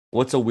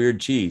What's a weird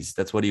cheese?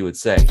 That's what he would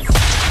say.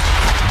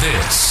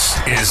 This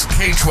is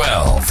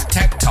K-12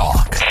 Tech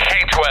Talk.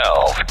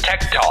 K-12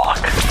 Tech Talk.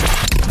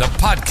 The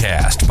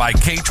podcast by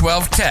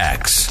K-12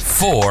 Techs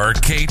for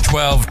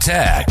K-12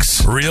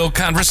 Techs. Real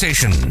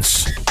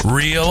conversations,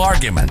 real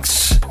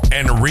arguments,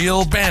 and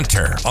real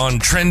banter on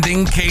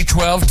trending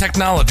K-12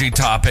 technology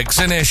topics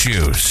and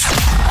issues.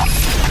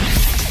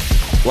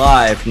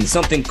 Live from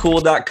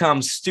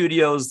somethingcool.com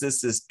studios,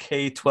 this is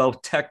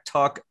K-12 Tech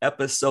Talk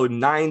episode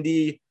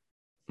 90.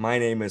 My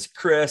name is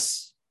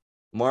Chris.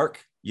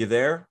 Mark, you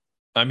there?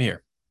 I'm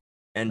here.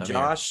 And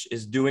Josh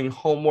is doing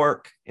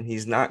homework, and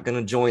he's not going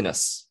to join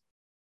us.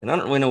 And I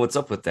don't really know what's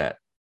up with that.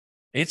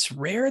 It's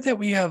rare that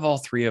we have all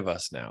three of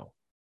us now.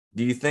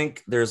 Do you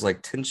think there's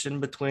like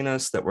tension between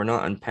us that we're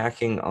not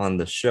unpacking on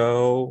the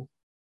show?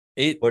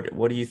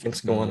 What do you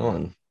think's going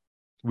on?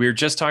 We're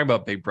just talking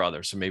about Big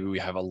Brother, so maybe we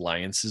have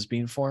alliances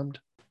being formed.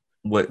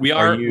 What we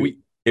are?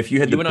 If you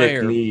had to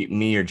pick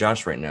me or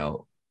Josh right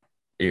now,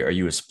 are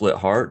you a split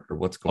heart or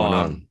what's going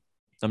on?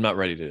 I'm not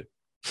ready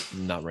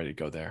to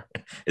go there.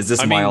 Is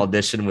this my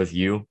audition with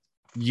you?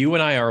 You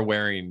and I are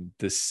wearing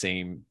the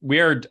same. We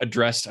are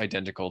dressed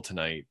identical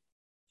tonight.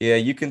 Yeah,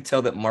 you can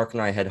tell that Mark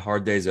and I had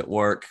hard days at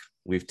work.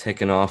 We've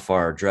taken off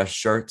our dress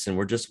shirts and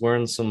we're just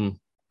wearing some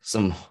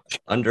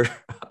under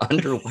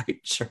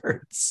white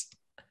shirts.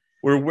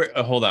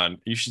 Hold on.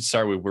 You should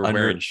start with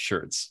wearing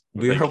shirts.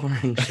 We are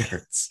wearing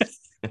shirts.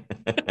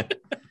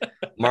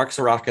 Mark's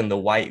rocking the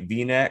white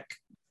V-neck.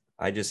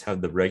 I just have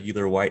the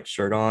regular white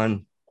shirt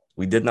on.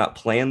 We did not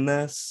plan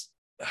this.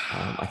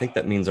 I think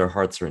that means our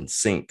hearts are in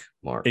sync,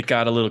 Mark. It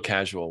got a little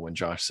casual when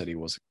Josh said he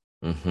wasn't.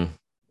 Mm-hmm.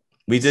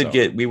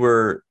 We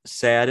were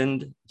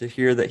saddened to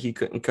hear that he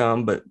couldn't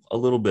come, but a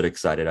little bit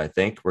excited, I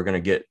think. We're going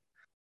to get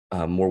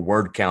more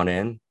word count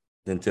in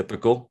than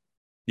typical.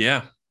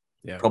 Yeah.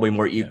 Probably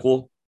more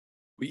equal.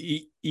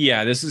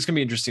 Yeah, this is going to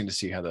be interesting to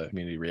see how the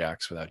community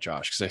reacts without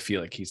Josh, because I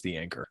feel like he's the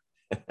anchor.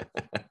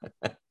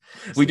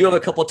 We do have a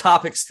couple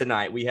topics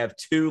tonight. We have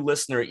 2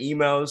 listener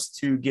emails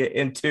to get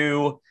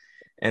into.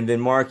 And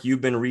then, Mark, you've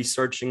been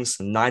researching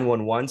some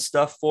 911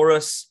 stuff for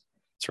us.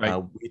 That's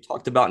right. We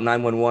talked about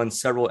 911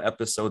 several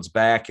episodes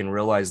back and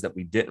realized that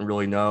we didn't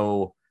really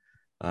know.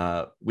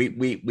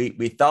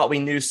 We thought we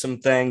knew some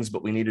things,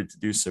 but we needed to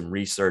do some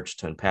research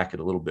to unpack it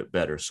a little bit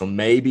better. So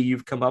maybe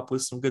you've come up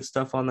with some good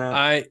stuff on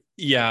that.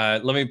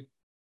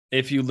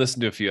 If you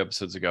listened to a few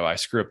episodes ago, I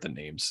screw up the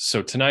names.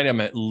 So tonight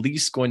I'm at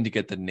least going to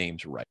get the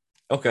names right.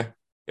 Okay.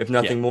 If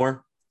nothing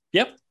more.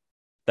 Yep.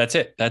 That's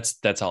it.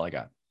 That's all I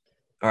got.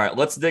 All right.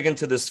 Let's dig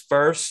into this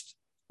first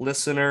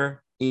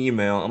listener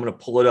email. I'm going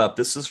to pull it up.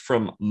 This is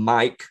from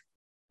Mike.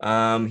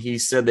 He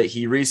said that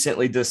he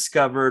recently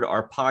discovered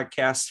our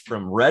podcast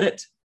from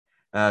Reddit.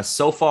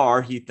 So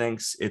far, he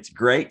thinks it's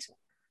great.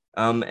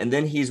 And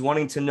then he's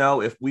wanting to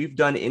know if we've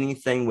done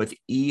anything with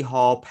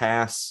eHall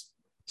Pass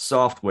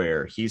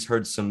software. He's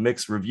heard some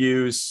mixed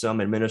reviews.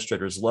 Some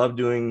administrators love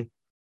doing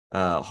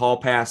hall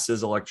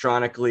passes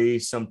electronically.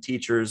 Some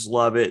teachers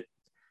love it.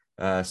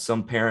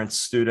 Some parents,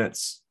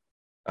 students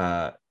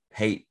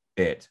hate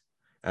it.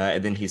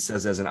 And then he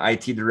says, as an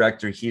IT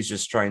director, he's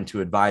just trying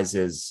to advise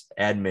his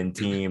admin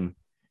team,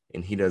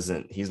 and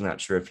he's not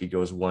sure if he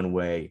goes one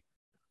way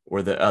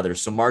or the other.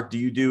 So, Mark, do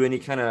you do any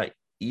kind of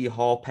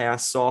eHall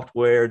Pass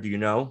software? Do you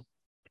know?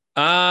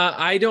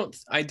 I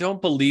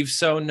don't believe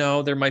so.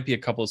 No, there might be a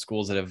couple of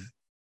schools that have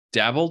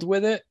dabbled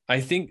with it.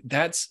 I think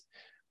that's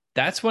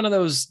one of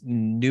those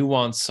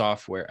nuanced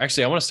software.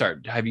 Actually, I want to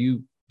start. Do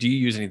you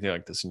use anything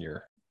like this in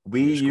your?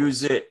 We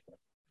use it,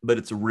 but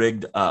it's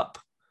rigged up.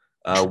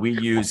 We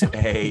use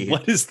a.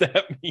 What does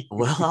that mean?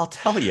 Well, I'll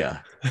tell you.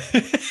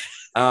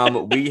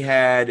 We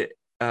had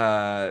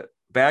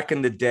back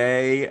in the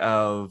day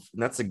of,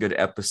 and that's a good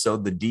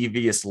episode, the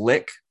Devious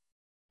Lick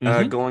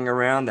going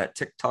around, that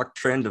TikTok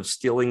trend of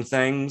stealing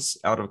things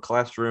out of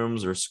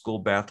classrooms or school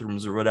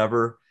bathrooms or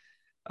whatever.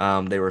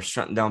 They were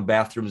shutting down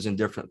bathrooms and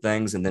different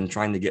things, and then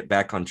trying to get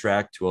back on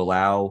track to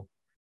allow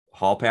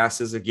hall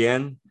passes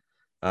again.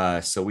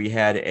 So we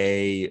had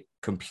a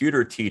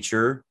computer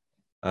teacher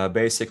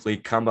basically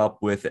come up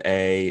with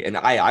and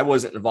I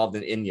wasn't involved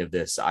in any of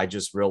this. I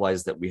just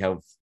realized that we have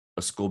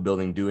a school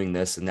building doing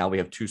this, and now we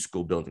have 2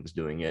 school buildings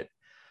doing it.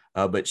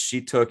 But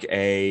she took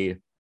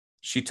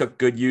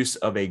good use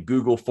of a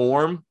Google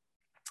form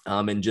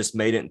and just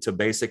made it into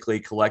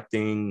basically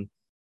collecting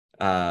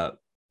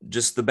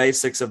just the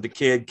basics of the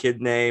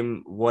kid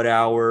name, what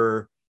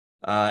hour,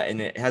 and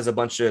it has a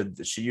bunch of,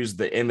 she used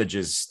the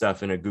images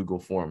stuff in a Google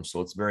form. So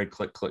it's very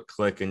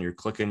click, and you're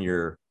clicking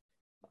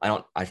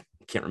I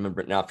can't remember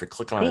it now, if you're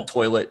clicking on a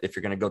toilet, if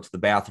you're going to go to the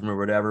bathroom or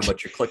whatever,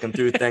 but you're clicking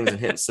through things and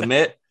hitting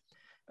submit.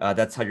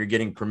 That's how you're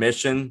getting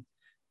permission.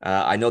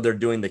 I know they're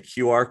doing the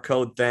QR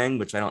code thing,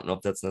 which I don't know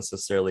if that's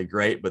necessarily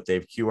great, but they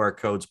have QR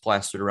codes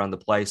plastered around the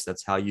place.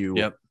 That's how you,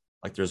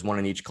 like there's one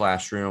in each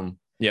classroom.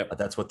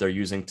 That's what they're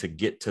using to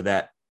get to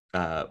that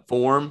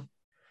form.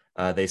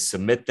 They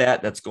submit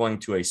that. That's going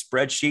to a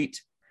spreadsheet.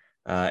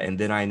 And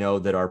then I know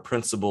that our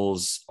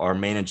principals are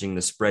managing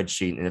the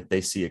spreadsheet. And if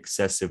they see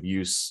excessive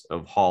use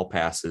of hall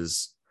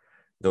passes,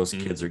 those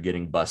kids are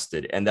getting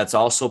busted. And that's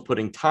also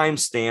putting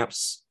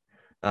timestamps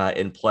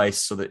in place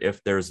so that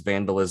if there's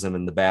vandalism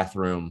in the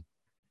bathroom,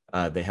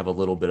 they have a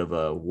little bit of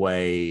a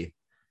way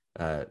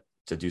to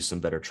do some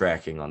better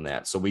tracking on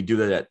that. So we do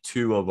that at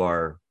 2 of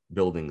our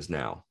buildings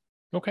now.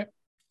 Okay.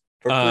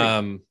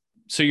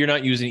 So you're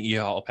not using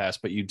eHall Pass,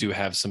 but you do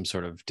have some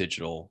sort of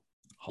digital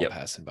Hall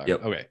Pass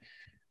environment. Okay.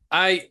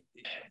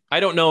 I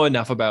don't know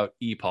enough about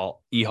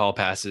eHall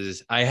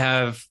passes. I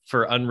have,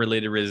 for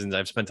unrelated reasons,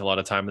 I've spent a lot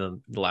of time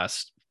in the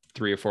last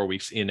 3 or 4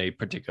 weeks in a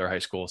particular high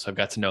school. So I've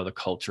got to know the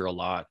culture a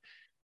lot.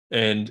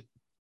 And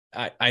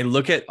I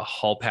look at a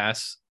Hall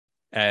Pass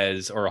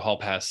or a Hall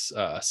Pass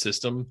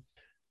system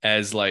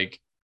as like,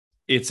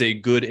 it's a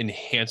good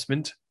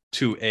enhancement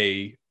to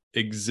a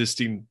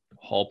existing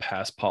Hall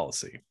Pass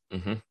policy.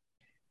 Mm-hmm.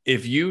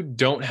 If you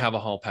don't have a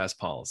Hall Pass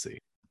policy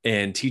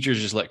and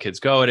teachers just let kids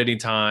go at any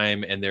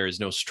time, and there is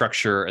no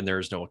structure and there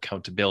is no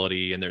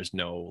accountability and there's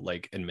no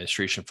like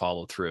administration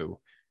follow through,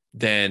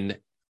 then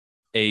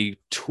a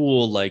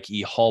tool like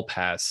eHall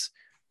Pass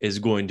is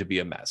going to be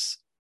a mess.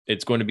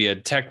 It's going to be a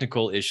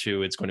technical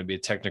issue. It's going to be a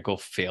technical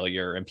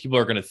failure. And people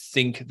are going to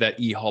think that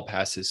eHall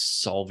Pass is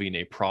solving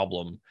a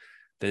problem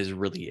that is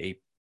really a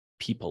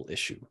people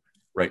issue.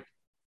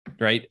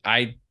 Right.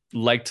 I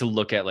like to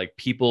look at like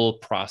people,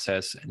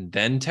 process, and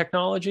then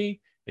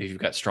technology. If you've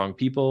got strong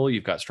people,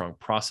 you've got strong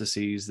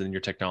processes, then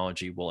your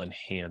technology will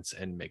enhance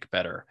and make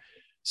better.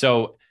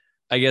 So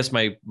I guess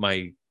my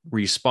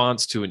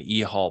response to an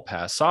eHall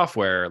Pass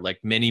software, like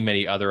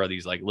many other of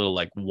these like little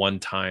like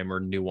one-time or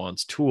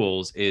nuanced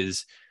tools,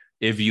 is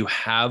if you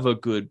have a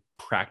good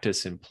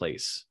practice in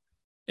place,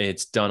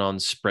 it's done on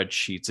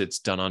spreadsheets, it's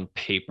done on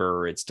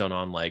paper, it's done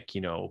on like,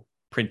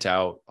 print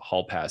out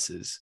Hall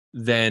Passes,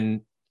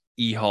 then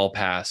eHall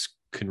Pass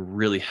can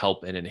really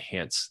help and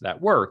enhance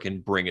that work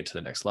and bring it to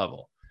the next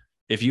level.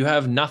 If you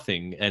have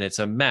nothing and it's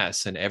a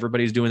mess and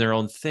everybody's doing their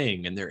own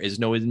thing and there is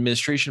no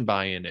administration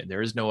buy-in and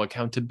there is no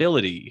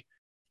accountability,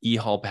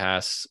 eHall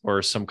Pass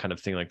or some kind of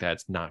thing like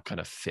that's not going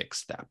to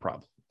fix that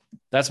problem.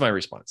 That's my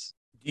response.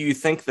 Do you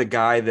think the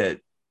guy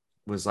that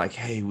was like,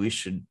 hey, we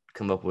should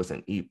come up with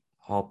an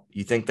eHall,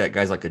 you think that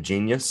guy's like a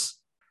genius?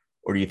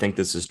 Or do you think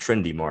this is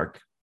trendy, Mark?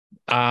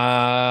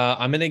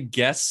 I'm going to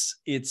guess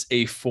it's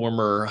a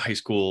former high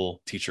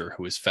school teacher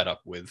who is fed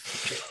up with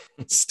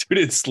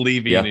students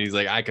leaving. And he's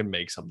like, I can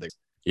make something.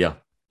 Yeah.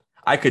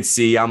 I could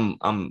see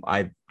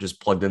I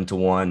just plugged into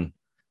one,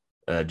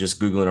 just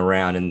Googling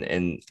around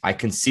and I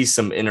can see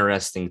some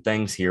interesting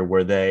things here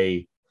where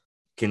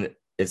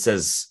it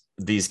says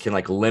these can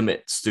like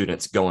limit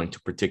students going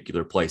to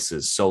particular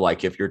places. So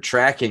like if you're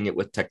tracking it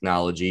with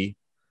technology,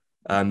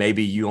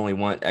 maybe you only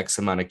want X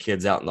amount of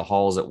kids out in the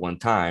halls at one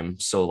time.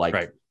 So like,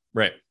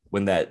 right.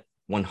 When that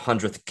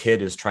 100th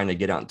kid is trying to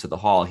get out into the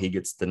hall, he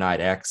gets denied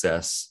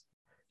access.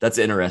 That's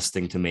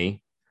interesting to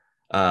me.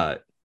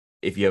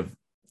 If you have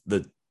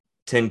the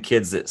 10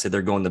 kids that say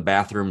they're going to the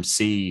bathroom,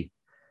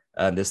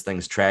 this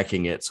thing's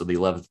tracking it, so the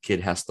 11th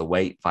kid has to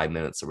wait 5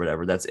 minutes or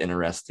whatever. That's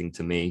interesting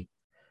to me.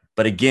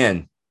 But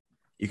again,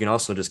 you can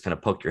also just kind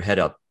of poke your head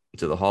up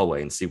into the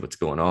hallway and see what's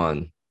going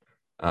on.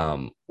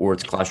 Or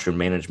it's classroom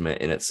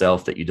management in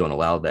itself that you don't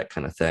allow that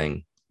kind of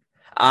thing.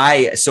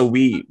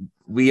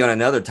 We on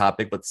another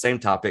topic, but the same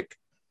topic,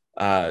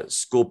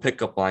 school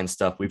pickup line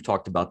stuff. We've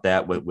talked about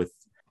that with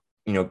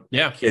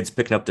kids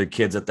picking up their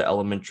kids at the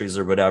elementaries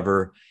or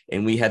whatever.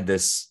 And we had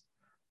this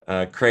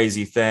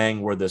crazy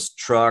thing where this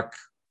truck,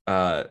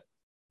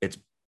 its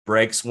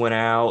brakes went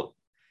out.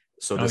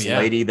 So this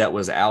lady that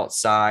was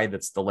outside,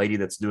 that's the lady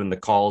that's doing the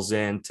calls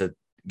in to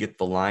get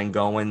the line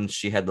going,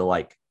 she had to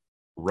like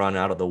run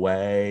out of the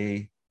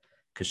way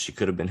because she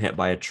could have been hit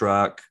by a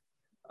truck.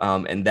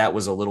 And that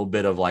was a little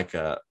bit of like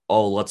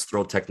let's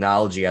throw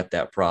technology at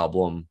that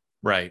problem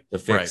to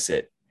fix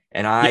it.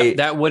 And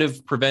that would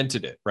have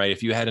prevented it, right?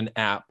 If you had an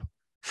app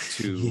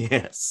to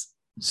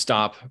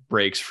stop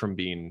brakes from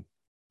being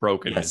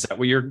broken. Yes.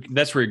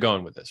 That's where you're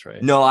going with this,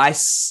 right? No,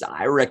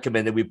 I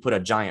recommend that we put a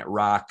giant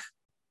rock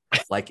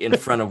like in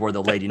front of where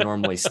the lady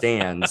normally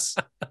stands,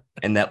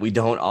 and that we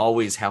don't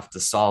always have to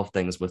solve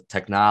things with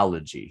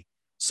technology.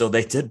 So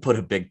they did put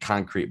a big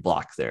concrete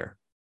block there.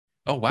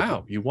 Oh,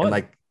 wow. You won.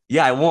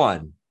 I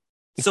won.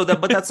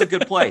 But that's a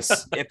good place.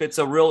 If it's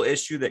a real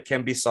issue that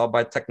can be solved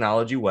by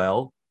technology,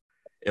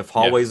 if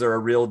hallways are a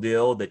real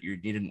deal that you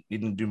need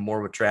to do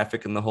more with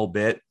traffic and the whole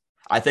bit,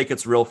 I think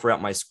it's real for at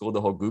my school,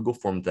 the whole Google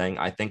form thing.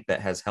 I think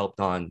that has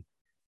helped on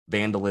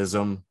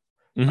vandalism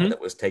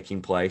that was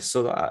taking place.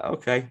 So,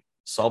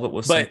 solve it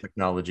with some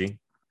technology.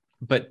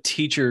 But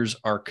teachers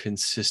are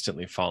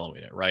consistently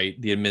following it, right?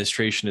 The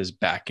administration is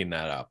backing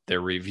that up. They're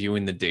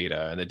reviewing the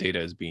data, and the data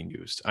is being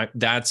used.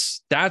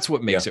 That's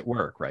what makes it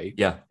work, right?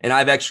 Yeah, and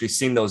I've actually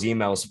seen those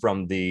emails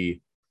from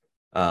the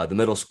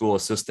middle school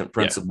assistant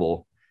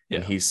principal,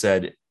 and he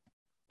said,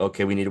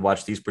 "Okay, we need to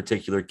watch these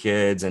particular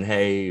kids, and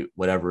hey,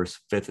 whatever,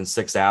 5th and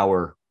 6th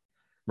hour,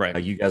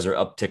 right? You guys are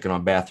upticking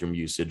on bathroom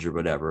usage or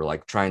whatever,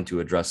 like trying to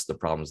address the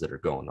problems that are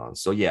going on."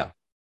 So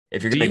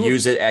if you're going to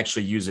use it,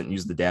 actually use it and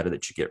use the data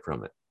that you get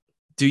from it.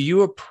 do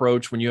you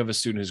approach when you have a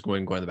student who's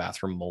going to the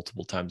bathroom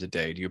multiple times a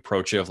day? Do you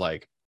approach it of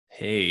like,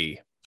 hey,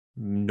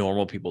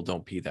 normal people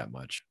don't pee that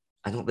much?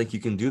 I don't think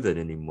you can do that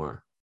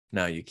anymore.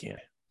 No, you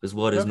can't. Because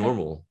what is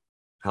normal?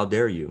 How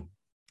dare you?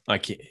 I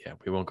can't. Yeah,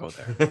 we won't go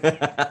there.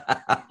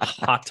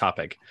 Hot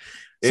topic.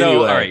 So,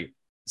 Anyway. all right.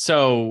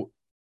 So,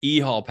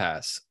 eHall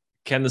Pass.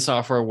 Can the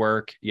software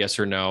work? Yes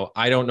or no?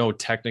 I don't know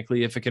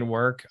technically if it can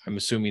work. I'm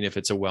assuming if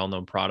it's a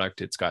well-known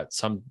product, it's got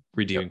some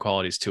redeeming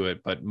qualities to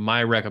it. But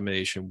my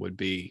recommendation would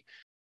be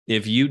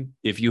if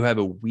you have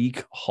a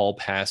weak hall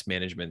pass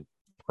management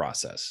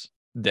process,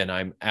 then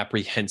I'm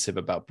apprehensive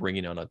about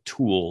bringing on a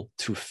tool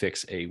to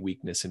fix a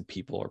weakness in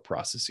people or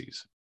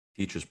processes.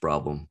 Teacher's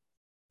problem.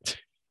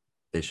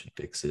 They should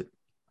fix it.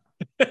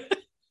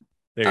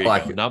 There you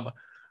like go.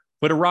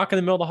 Put a rock in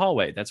the middle of the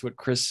hallway. That's what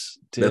Chris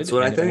did. That's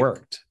what I think.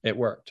 It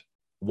worked.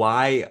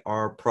 Why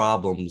are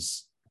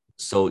problems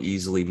so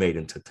easily made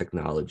into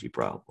technology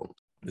problems?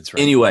 That's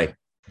right. Anyway,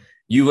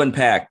 you've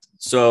unpacked.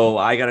 So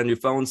I got a new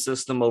phone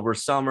system over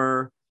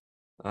summer,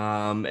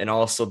 and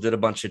also did a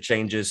bunch of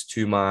changes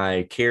to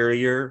my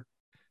carrier.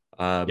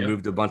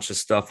 Moved a bunch of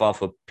stuff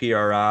off of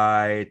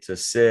PRI to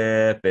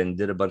SIP and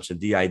did a bunch of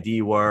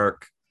DID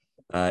work.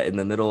 In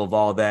the middle of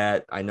all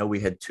that, I know we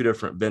had two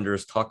different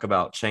vendors talk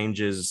about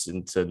changes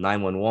into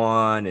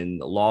 911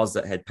 and the laws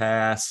that had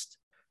passed.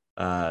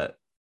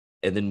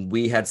 And then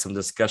we had some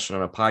discussion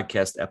on a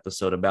podcast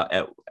episode about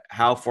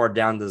how far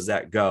down does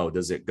that go?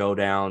 Does it go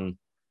down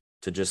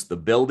to just the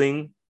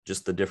building,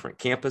 just the different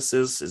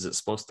campuses? Is it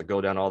supposed to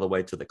go down all the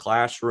way to the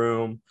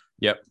classroom?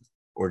 Yep.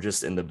 Or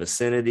just in the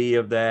vicinity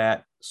of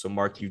that? So,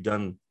 Mark, you've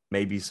done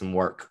maybe some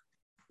work.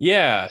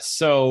 Yeah.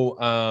 So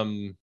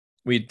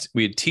we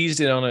had teased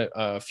it on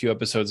a few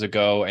episodes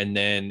ago, and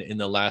then in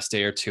the last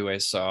day or two, I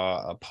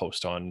saw a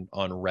post on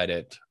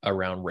Reddit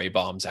around Ray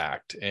Bombs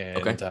Act,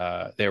 and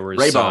there was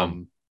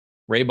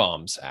Ray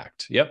Bombs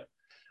Act. Yep.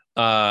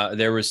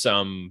 There was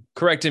some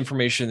correct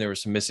information, there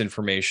was some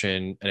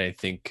misinformation, and I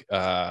think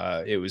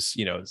it was,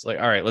 it's like,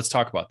 all right, let's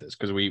talk about this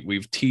because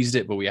we've teased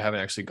it, but we haven't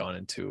actually gone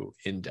into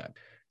in depth.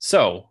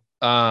 So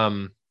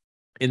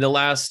in the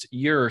last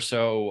year or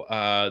so,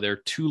 there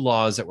are two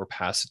laws that were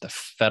passed at the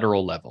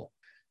federal level.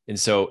 And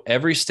so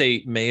every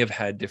state may have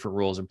had different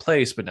rules in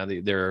place, but now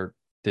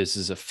this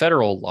is a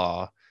federal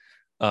law.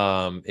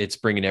 It's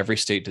bringing every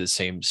state to the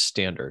same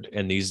standard.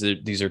 And these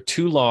are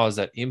two laws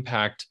that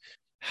impact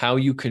how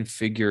you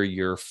configure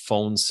your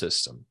phone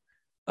system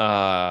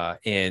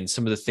and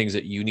some of the things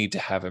that you need to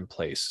have in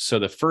place. So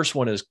the first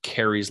one is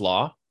Kerry's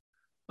Law,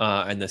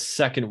 and the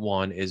second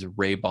one is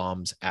Ray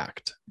Bombs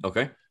Act.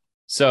 Okay.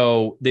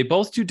 So they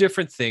both do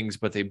different things,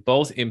 but they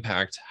both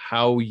impact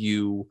how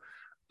you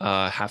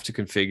have to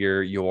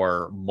configure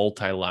your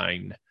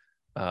multi-line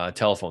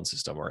telephone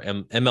system, or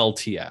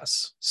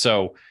MLTS.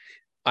 So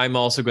I'm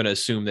also going to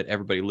assume that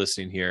everybody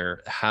listening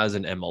here has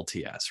an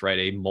MLTS, right?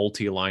 A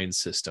multi-line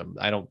system.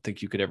 I don't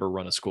think you could ever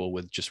run a school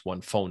with just one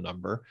phone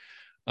number,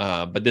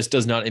 but this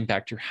does not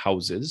impact your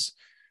houses.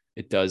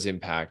 It does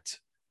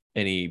impact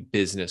any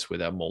business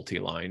with a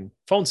multi-line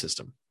phone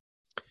system.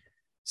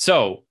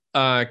 So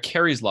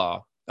Kerry's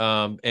Law,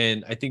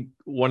 and I think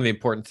one of the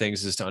important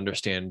things is to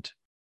understand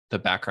the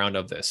background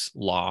of this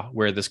law,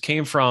 where this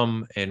came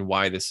from and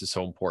why this is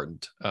so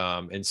important.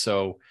 And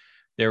so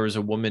there was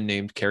a woman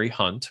named Carrie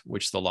Hunt,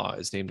 which the law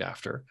is named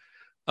after,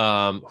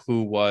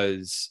 who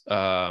was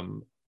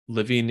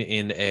living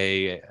in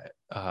a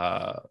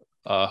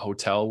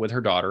hotel with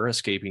her daughter,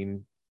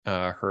 escaping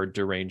her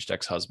deranged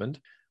ex-husband.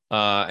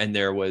 And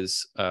there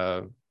was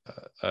a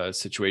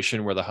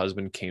situation where the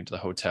husband came to the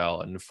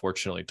hotel and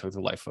unfortunately took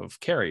the life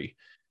of Carrie.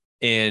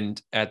 And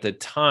at the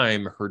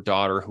time, her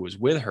daughter, who was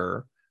with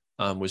her,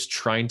 was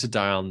trying to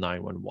dial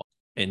 911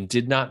 and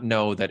did not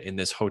know that in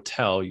this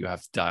hotel, you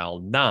have to dial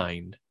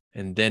 9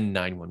 and then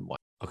 911.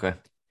 Okay.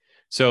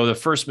 So the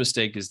first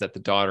mistake is that the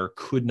daughter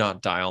could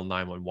not dial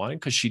 911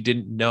 because she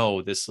didn't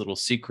know this little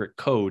secret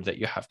code that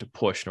you have to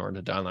push in order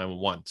to dial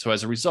 911. So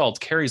as a result,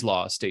 Kerry's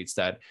Law states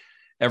that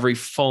every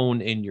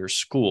phone in your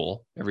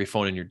school, every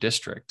phone in your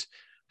district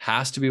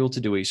has to be able to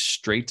do a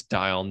straight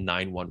dial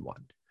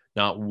 911,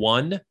 not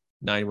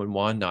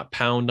 911, not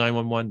pound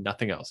 911,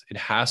 nothing else. It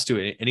has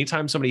to,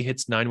 anytime somebody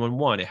hits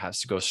 911, it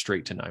has to go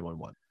straight to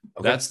 911.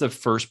 Okay. That's the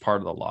first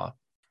part of the law.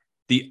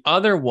 The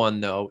other one,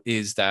 though,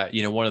 is that,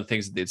 one of the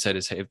things that they'd said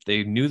is, hey, if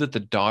they knew that the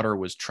daughter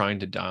was trying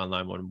to dial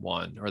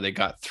 911 or they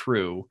got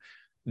through,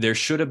 there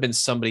should have been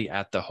somebody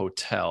at the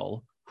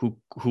hotel who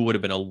would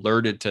have been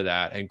alerted to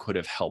that and could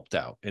have helped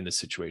out in the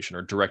situation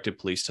or directed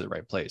police to the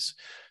right place.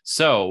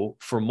 So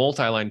for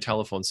multi-line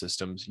telephone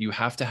systems, you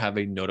have to have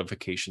a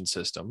notification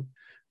system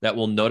that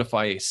will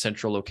notify a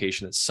central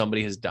location that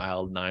somebody has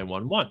dialed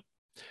 911.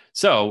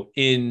 So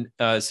in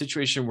a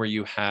situation where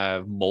you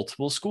have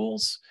multiple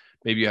schools,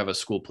 maybe you have a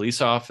school police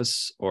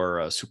office or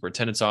a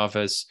superintendent's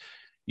office,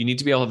 you need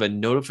to be able to have a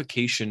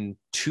notification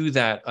to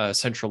that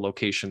central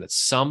location that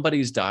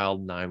somebody's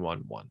dialed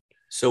 911.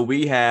 So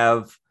we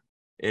have,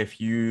 if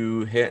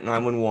you hit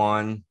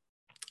 911,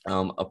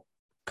 a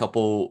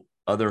couple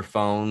other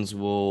phones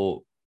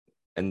will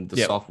and the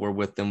Yep. software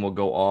with them will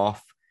go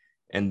off.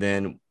 And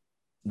then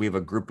we have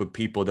a group of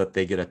people that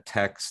they get a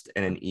text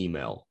and an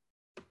email.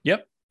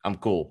 Yep. I'm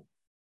cool.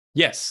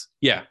 Yes.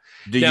 Yeah.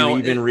 Do Now, you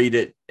even read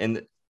it?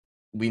 And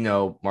we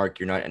know, Mark,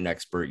 you're not an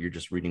expert. You're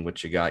just reading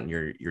what you got and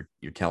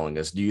you're telling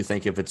us. Do you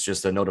think if it's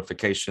just a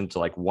notification to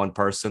like one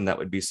person, that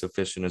would be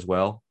sufficient as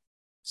well?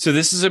 So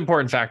this is an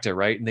important factor,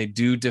 right? And they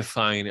do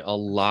define a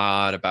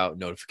lot about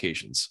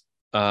notifications.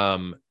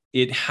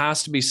 It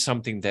has to be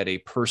something that a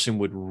person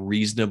would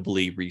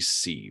reasonably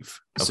receive.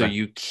 Okay. So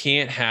you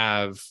can't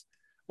have,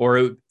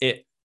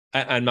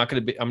 I'm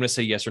going to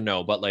say yes or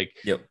no, but like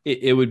Yep.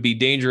 it would be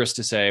dangerous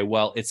to say,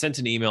 well, it sent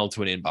an email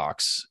to an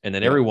inbox, and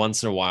then every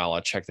once in a while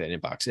I'll check that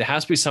inbox. It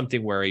has to be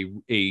something where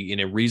in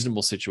a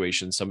reasonable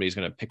situation, somebody's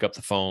going to pick up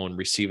the phone,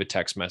 receive a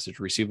text message,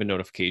 receive a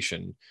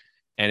notification,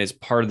 and it's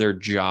part of their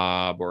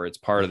job or it's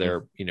part of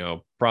their,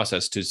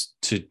 process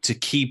to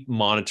keep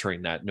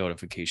monitoring that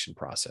notification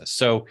process.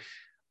 So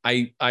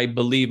I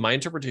believe my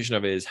interpretation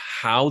of it is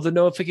how the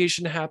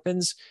notification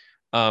happens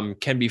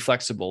can be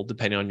flexible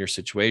depending on your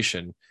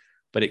situation,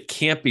 but it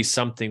can't be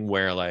something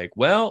where like,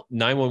 well,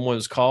 911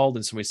 was called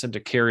and somebody sent a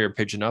carrier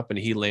pigeon up and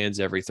he lands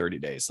every 30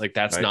 days. Like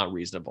that's not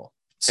reasonable.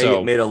 So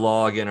it made a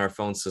log in our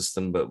phone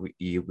system, but we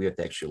have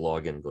to actually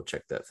log in and go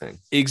check that thing.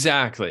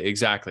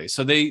 Exactly.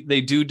 So they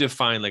do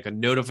define like a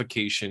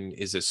notification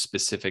is a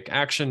specific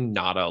action,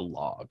 not a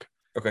log.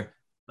 Okay.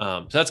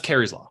 So that's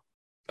Kerry's law.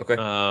 Okay.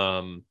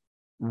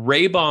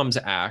 Raybaum's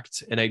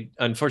Act, and I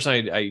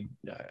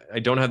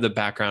don't have the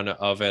background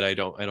of it. I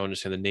don't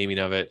understand the naming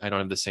of it. I don't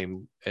have the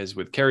same as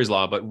with Kerry's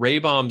law, but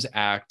Raybaum's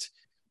Act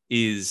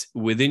is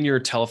within your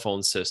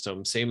telephone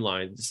system, same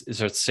line. It's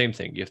the same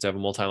thing. You have to have a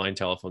multi-line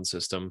telephone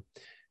system.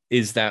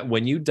 Is that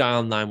when you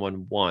dial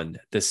 911,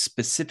 the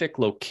specific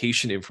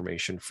location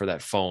information for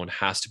that phone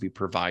has to be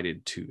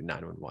provided to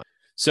 911.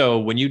 So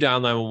when you dial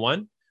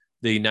 911,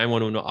 the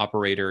 911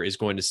 operator is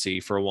going to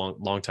see for a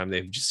long time,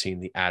 they've just seen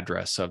the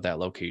address of that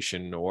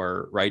location,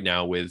 or right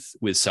now with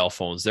cell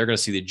phones, they're going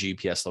to see the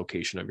GPS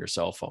location of your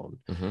cell phone.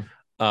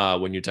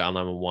 When you dial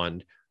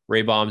 911.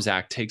 Raybaum's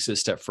Act takes it a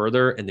step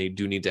further, and they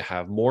do need to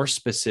have more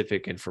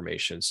specific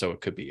information. So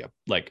it could be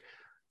like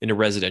in a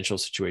residential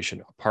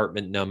situation,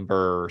 apartment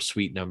number,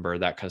 suite number,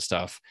 that kind of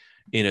stuff.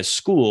 In a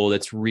school,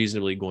 that's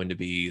reasonably going to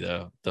be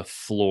the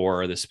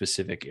floor, the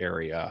specific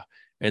area.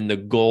 And the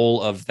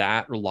goal of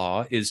that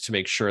law is to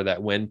make sure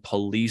that when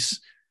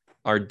police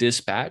are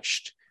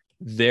dispatched,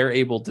 they're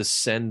able to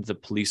send the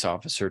police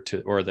officer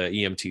or the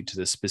EMT to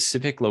the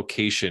specific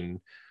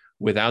location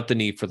without the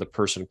need for the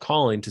person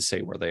calling to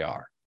say where they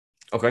are.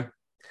 Okay.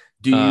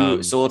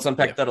 So let's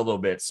unpack that a little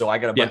bit. So I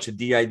got a bunch of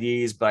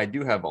DIDs, but I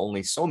do have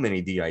only so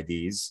many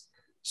DIDs.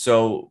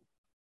 So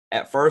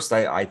at first,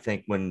 I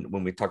think when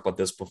we talked about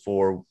this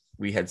before,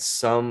 we had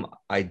some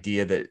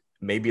idea that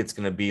maybe it's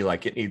going to be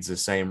like it needs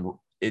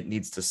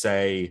to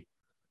say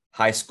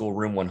high school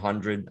room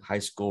 100, high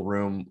school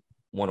room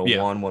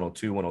 101,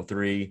 102,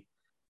 103.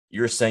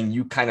 You're saying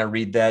you kind of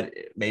read that.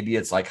 Maybe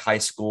it's like high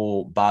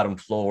school bottom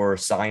floor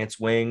science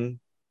wing.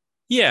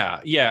 Yeah.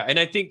 And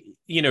I think,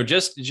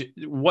 just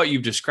what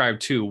you've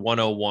described too,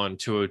 101,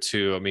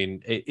 202, I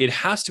mean, it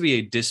has to be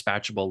a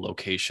dispatchable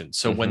location.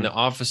 So when the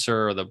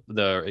officer or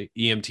the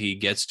EMT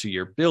gets to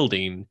your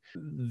building,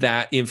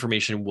 that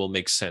information will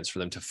make sense for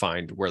them to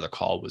find where the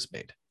call was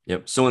made.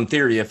 Yep. So in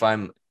theory, if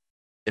I'm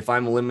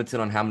limited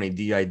on how many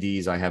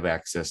DIDs I have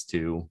access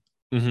to,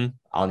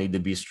 I'll need to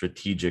be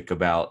strategic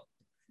about,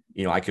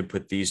 I could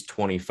put these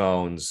 20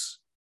 phones,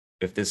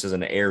 if this is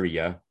an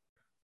area,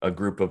 a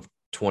group of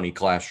 20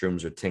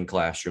 classrooms or 10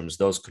 classrooms,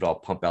 those could all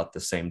pump out the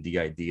same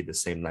DID, the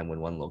same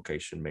 911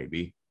 location,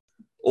 maybe.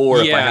 Or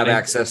if I have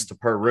access to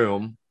per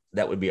room,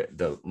 that would be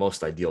the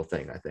most ideal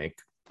thing, I think.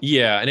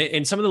 Yeah.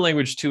 And some of the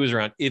language too is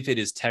around if it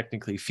is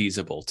technically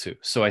feasible too.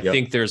 So I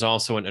think there's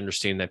also an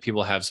understanding that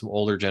people have some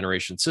older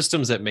generation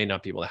systems that may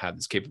not be able to have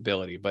this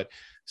capability, but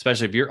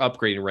especially if you're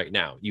upgrading right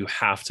now, you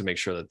have to make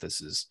sure that this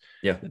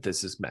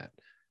is met.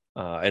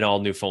 And all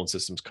new phone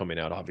systems coming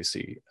out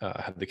obviously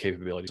have the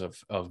capabilities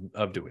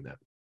of doing that.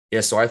 Yeah,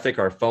 so I think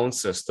our phone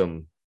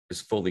system is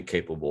fully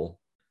capable.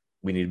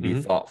 We need to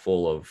be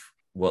thoughtful of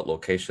what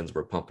locations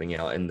we're pumping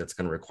out, and that's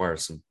going to require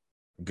some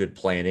good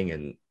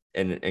planning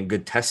and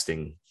good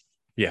testing.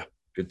 Yeah,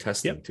 good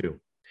testing too.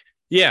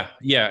 Yeah,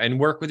 and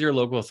work with your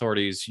local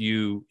authorities.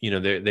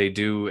 They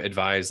do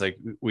advise, like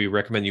we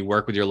recommend you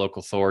work with your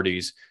local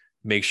authorities.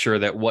 Make sure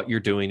that what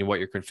you're doing and what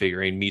you're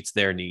configuring meets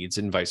their needs,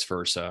 and vice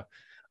versa.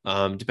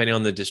 Depending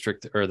on the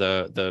district or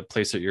the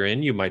place that you're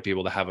in, you might be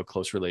able to have a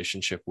close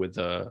relationship with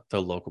the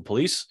local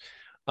police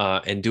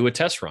and do a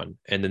test run.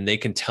 And then they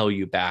can tell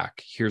you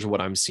back, here's what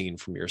I'm seeing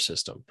from your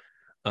system.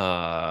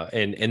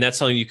 And that's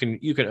something you can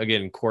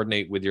again,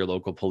 coordinate with your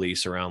local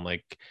police around,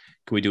 like,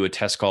 can we do a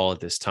test call at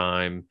this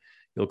time?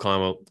 You'll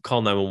call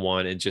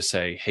 911 and just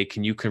say, hey,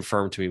 can you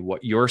confirm to me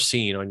what you're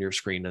seeing on your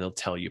screen? And they'll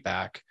tell you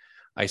back,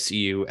 I see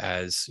you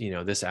as,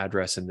 this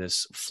address and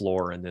this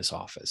floor in this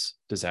office.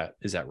 Is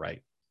that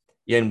right?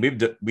 Yeah, and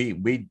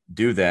we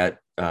do that.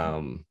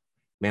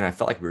 man, I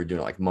felt like we were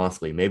doing it like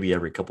monthly, maybe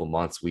every couple of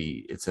months.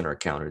 It's in our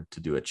calendar to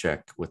do a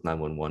check with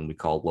 911. We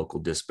call local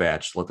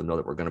dispatch, let them know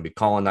that we're going to be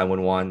calling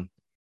 911.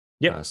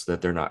 Yep. So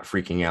that they're not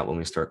freaking out when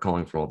we start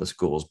calling from all the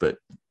schools. But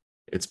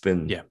it's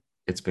been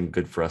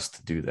good for us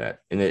to do that.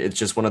 And it's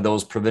just one of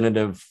those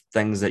preventative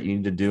things that you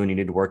need to do, and you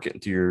need to work it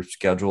into your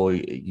schedule.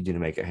 You need to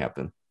make it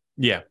happen.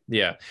 Yeah.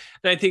 Yeah.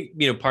 And I think,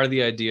 part of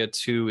the idea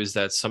too, is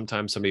that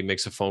sometimes somebody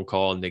makes a phone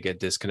call and they get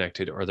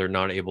disconnected, or they're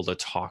not able to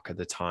talk at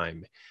the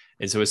time.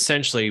 And so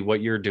essentially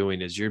what you're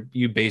doing is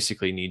you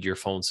basically need your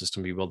phone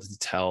system to be able to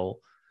tell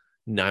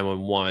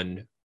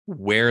 911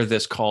 where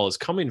this call is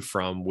coming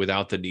from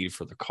without the need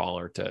for the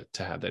caller to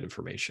have that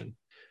information.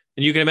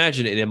 And you can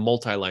imagine in a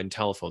multi-line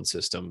telephone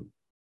system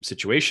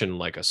situation,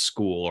 like a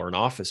school or an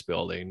office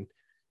building,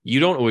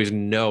 you don't always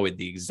know at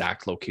the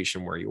exact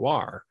location where you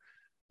are.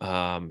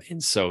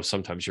 And so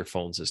sometimes your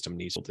phone system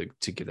needs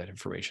to get that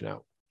information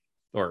out,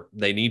 or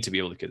they need to be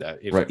able to get that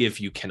if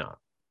you cannot.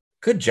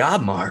 Good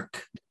job,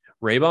 Mark.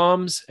 Ray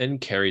Bombs and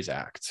Carries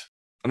Act.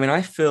 I mean,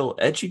 I feel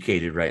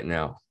educated right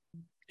now.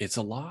 It's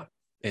a lot,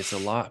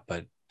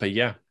 but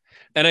yeah.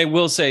 And I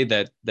will say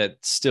that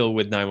still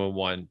with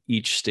 911,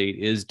 each state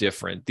is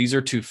different. These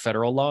are 2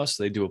 federal laws,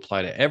 so they do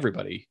apply to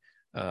everybody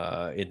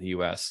in the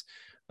U.S.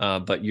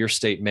 But your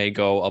state may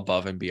go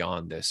above and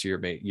beyond this.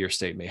 Your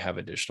state may have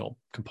additional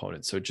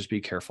components. So just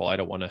be careful. I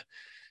don't want to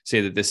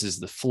say that this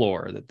is the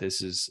floor, that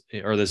this is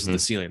the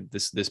ceiling.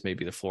 This may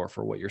be the floor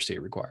for what your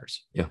state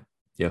requires.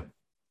 Yeah.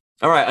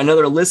 All right,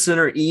 another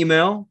listener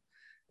email.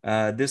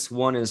 This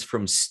one is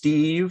from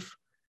Steve.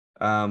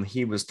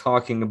 He was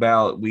talking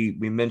about, we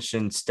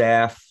mentioned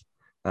staff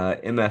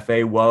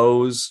MFA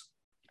woes.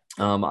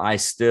 I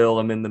still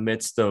am in the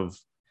midst of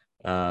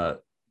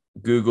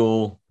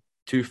Google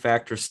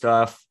 2-factor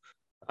stuff.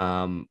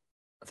 I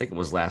think it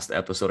was last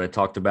episode I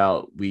talked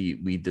about,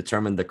 we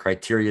determined the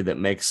criteria that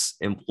makes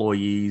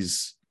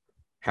employees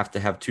have to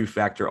have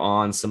 2-factor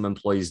on. Some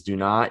employees do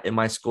not in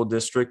my school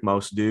district.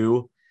 Most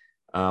do.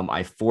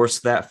 I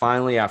forced that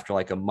finally after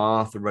like a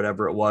month or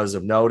whatever it was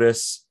of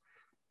notice.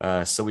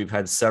 So we've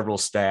had several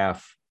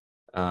staff,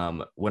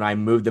 when I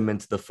moved them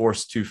into the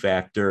forced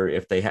 2-factor,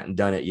 if they hadn't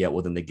done it yet,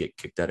 well, then they get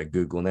kicked out of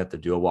Google and they have to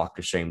do a walk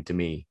of shame to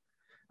me.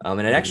 And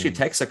it actually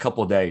takes a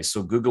couple of days.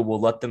 So Google will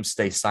let them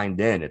stay signed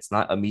in. It's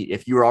not immediate.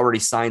 If you were already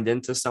signed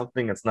into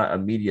something, it's not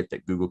immediate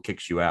that Google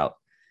kicks you out.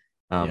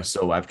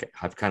 So I've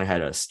kind of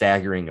had a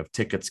staggering of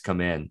tickets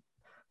come in.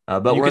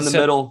 But we're in the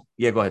middle.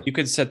 Yeah, go ahead. You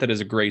could set that as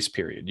a grace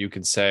period. You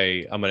could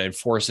say, I'm going to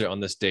enforce it on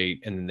this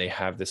date, and then they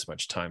have this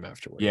much time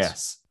afterwards.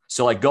 Yes.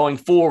 So like going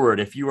forward,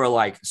 if you are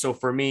like, so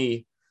for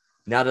me,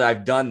 now that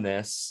I've done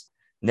this,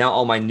 now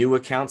all my new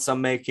accounts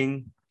I'm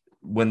making,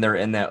 when they're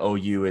in that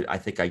OU, I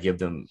think I give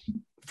them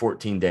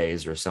 14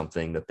 days or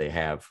something that they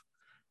have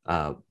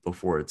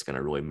before it's going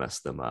to really mess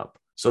them up.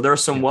 So there are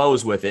some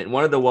woes with it. And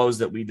one of the woes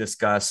that we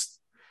discussed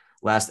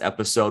last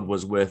episode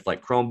was with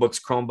like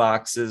Chromebooks,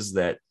 Chromeboxes,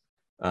 that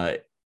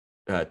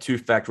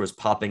 2-factor was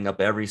popping up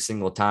every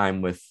single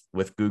time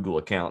with Google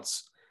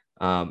accounts.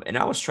 And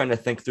I was trying to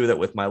think through that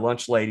with my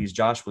lunch ladies.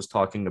 Josh was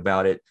talking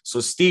about it. So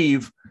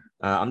Steve,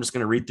 I'm just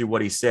going to read through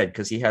what he said,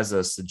 because he has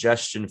a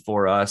suggestion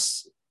for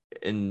us,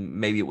 and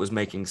maybe it was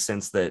making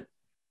sense that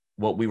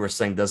what we were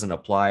saying doesn't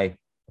apply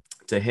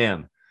to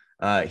him.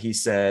 He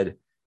said,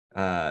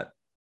 where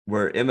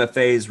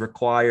MFA is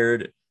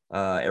required,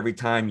 every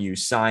time you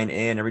sign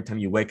in, every time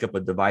you wake up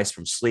a device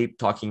from sleep,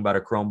 talking about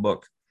a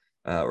Chromebook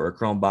or a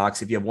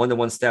Chromebox. If you have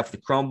one-to-one staff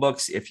with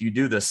Chromebooks, if you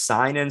do the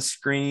sign-in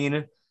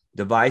screen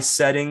device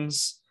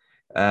settings,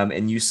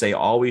 and you say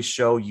always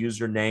show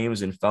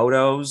usernames and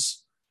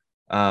photos,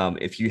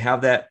 if you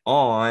have that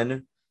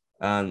on,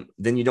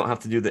 then you don't have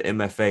to do the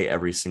MFA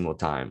every single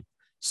time.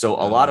 So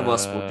a lot of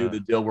us will do the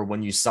deal where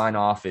when you sign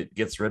off, it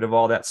gets rid of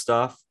all that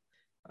stuff.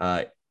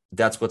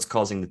 That's what's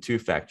causing the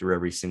 2-factor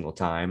every single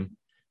time.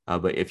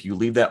 But if you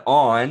leave that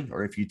on,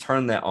 or if you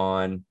turn that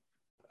on,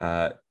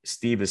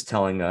 Steve is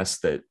telling us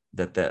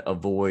that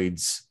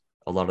avoids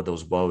a lot of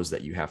those woes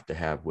that you have to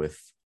have with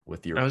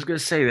your. I was going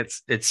to say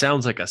it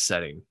sounds like a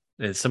setting.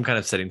 It's some kind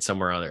of setting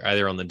somewhere on there,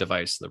 either on the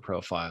device or the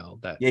profile.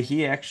 Yeah,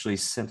 he actually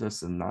sent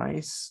us a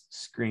nice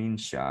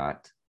screenshot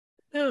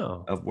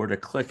of where to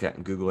click at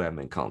in Google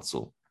Admin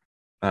Console.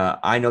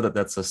 I know that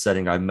that's a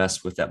setting I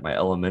messed with at my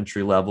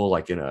elementary level,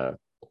 like in a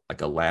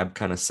lab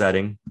kind of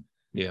setting.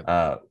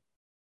 Yeah.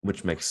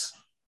 Which makes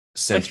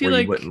sense,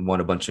 where you wouldn't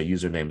want a bunch of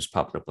usernames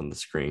popping up on the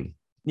screen.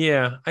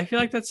 Yeah, I feel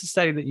like that's a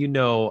setting that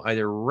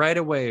either right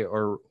away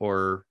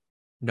or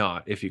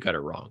not if you got it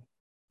wrong.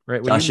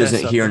 Right? Josh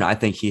isn't here, and I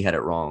think he had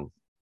it wrong.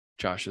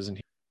 Josh isn't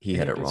here. He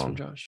had it wrong. From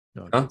Josh?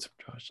 No updates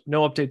from Josh.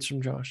 No updates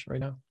from Josh right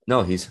now.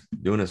 No, he's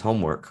doing his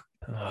homework.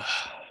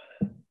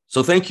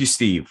 So thank you,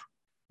 Steve.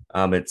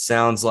 It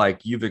sounds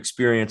like you've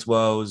experienced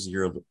woes.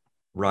 You're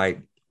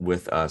right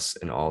with us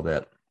in all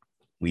that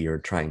we are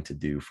trying to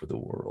do for the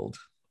world.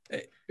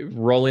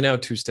 Rolling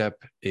out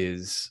 2-step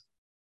is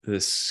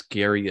the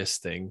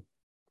scariest thing,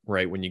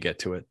 right, when you get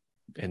to it.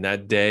 And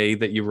that day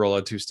that you roll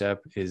out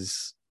 2-step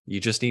is,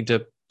 you just need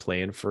to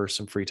plan for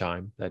some free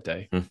time that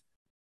day. And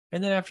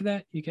then after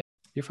that,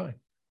 you're fine.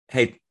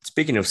 Hey,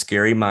 speaking of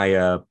scary,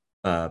 my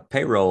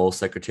payroll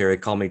secretary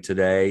called me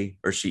today,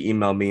 or she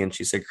emailed me and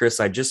she said, Chris,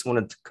 I just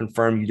wanted to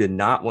confirm you did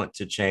not want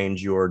to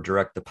change your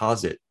direct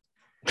deposit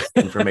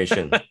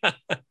information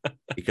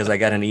because I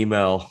got an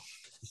email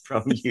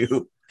from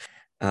you.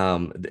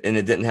 And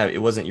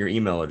it wasn't your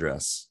email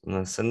address. And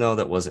I said, no,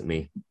 that wasn't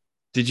me.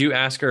 Did you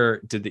ask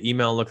her, did the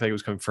email look like it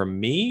was coming from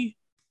me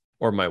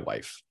or my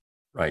wife?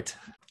 Right.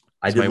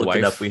 I did look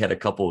it up. We had a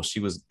couple, she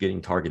was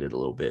getting targeted a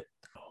little bit.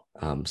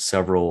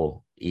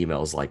 Several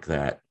emails like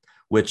that,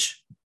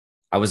 which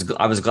I was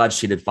glad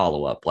she did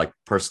follow up, like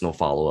personal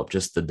follow up,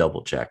 just to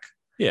double check.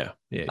 Yeah.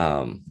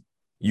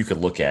 You could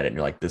look at it and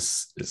you're like,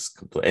 this is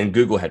complete. And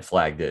Google had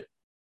flagged it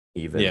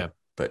even. Yeah.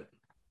 But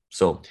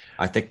so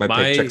I think my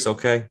paycheck's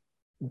okay.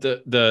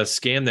 The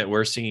scam that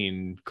we're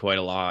seeing quite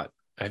a lot,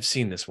 I've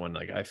seen this one,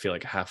 like I feel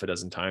like half a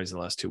dozen times in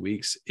the last 2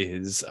 weeks,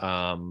 is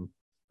a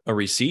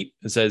receipt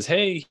that says,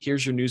 hey,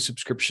 here's your new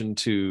subscription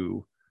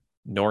to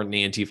Norton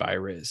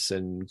Antivirus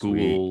and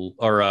Google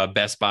or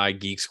Best Buy,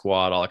 Geek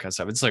Squad, all that kind of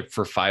stuff. It's like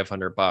for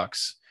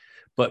 $500,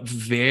 but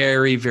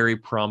very, very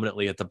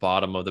prominently at the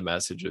bottom of the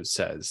message, it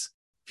says,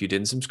 if you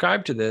didn't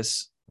subscribe to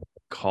this,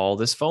 call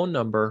this phone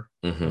number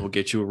and we'll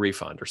get you a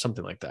refund or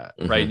something like that.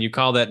 Right. And you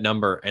call that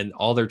number and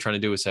all they're trying to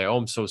do is say, oh,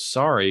 I'm so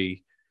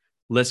sorry.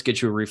 Let's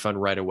get you a refund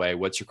right away.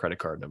 What's your credit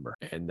card number?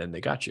 And then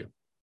they got you.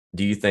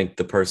 Do you think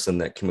the person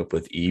that came up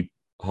with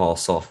eHall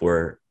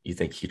software, you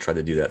think he tried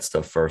to do that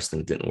stuff first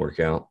and it didn't work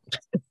out?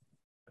 And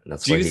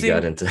that's why he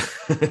got into.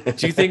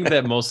 Do you think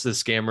that most of the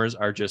scammers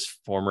are just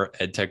former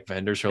ed tech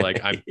vendors who are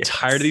like, I'm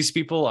tired of these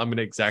people. I'm going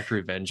to exact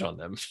revenge on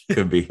them.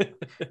 Could be.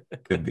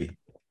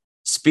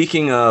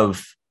 Speaking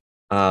of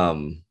not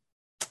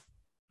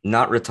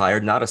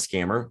retired, not a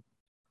scammer,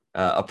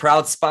 a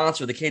proud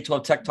sponsor of the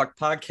K-12 Tech Talk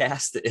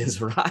podcast is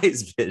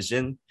Rise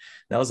Vision.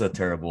 That was a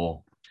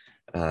terrible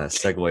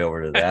segue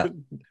over to that.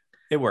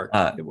 It worked.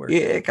 Yeah,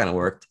 it kind of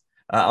worked.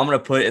 I'm going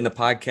to put in the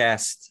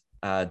podcast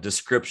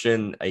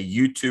description a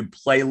YouTube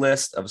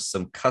playlist of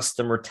some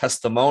customer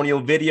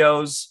testimonial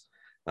videos.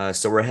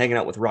 So we're hanging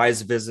out with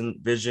Rise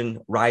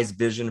Vision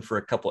for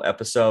a couple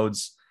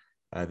episodes.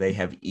 They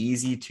have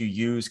easy to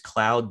use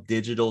cloud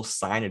digital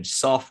signage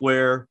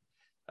software.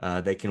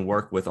 They can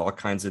work with all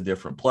kinds of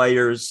different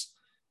players.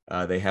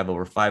 They have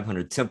over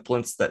 500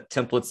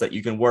 templates that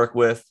you can work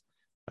with.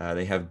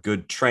 They have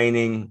good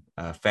training,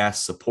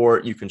 fast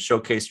support. You can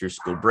showcase your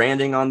school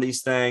branding on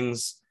these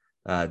things,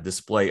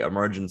 display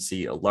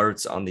emergency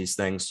alerts on these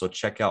things. So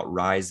check out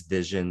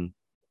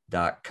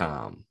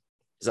risevision.com.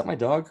 Is that my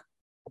dog?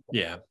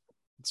 Yeah.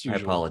 I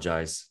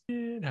apologize.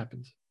 It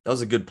happens. That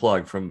was a good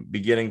plug from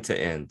beginning to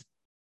end.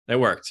 It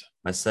worked.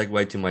 My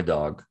segue to my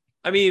dog.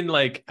 I mean,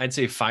 like, I'd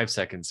say 5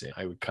 seconds in,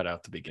 I would cut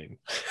out the beginning.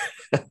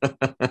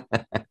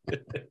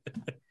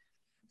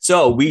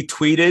 So we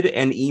tweeted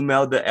and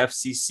emailed the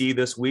FCC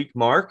this week,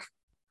 Mark.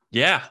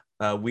 Yeah.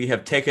 We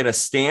have taken a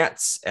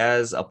stance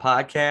as a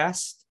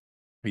podcast.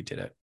 We did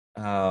it.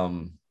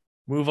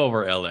 Move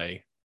over, LA.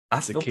 I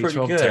feel pretty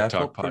good. I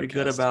feel pretty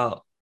good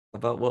about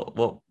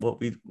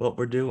what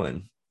we're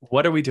doing.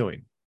 What are we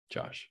doing,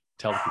 Josh?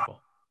 Tell the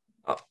people.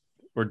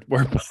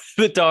 We're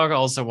the dog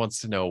also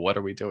wants to know, what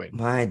are we doing?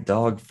 My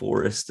dog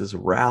Forrest is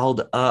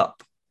riled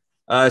up.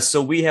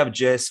 So we've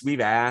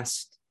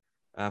asked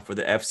for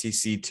the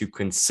FCC to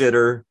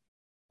consider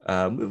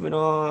moving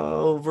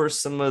over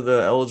some of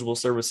the eligible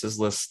services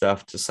list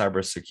stuff to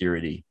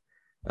cybersecurity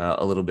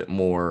a little bit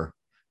more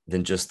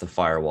than just the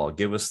firewall.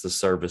 Give us the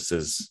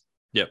services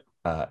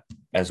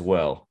as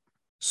well.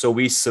 So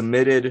we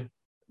submitted,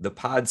 the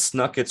pod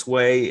snuck its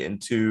way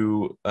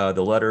into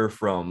the letter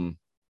from,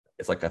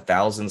 it's like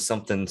 1,000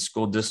 something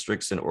school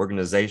districts and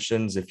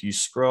organizations. If you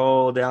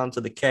scroll down to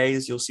the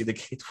K's, you'll see the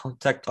K-12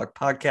 Tech Talk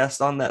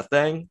podcast on that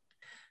thing.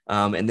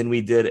 And then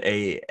we did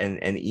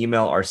an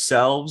email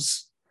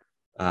ourselves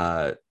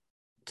to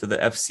the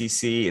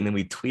FCC, and then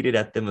we tweeted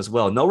at them as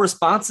well. No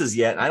responses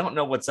yet. I don't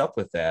know what's up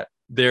with that.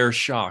 They're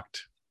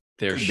shocked.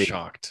 They're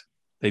shocked.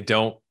 They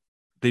don't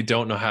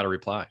know how to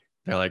reply.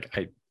 They're like,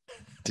 I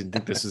didn't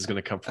think this was going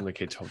to come from the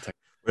K-12 Tech.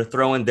 We're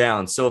throwing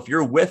down. So if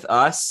you're with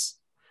us,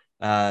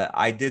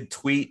 I did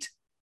tweet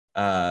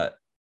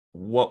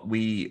what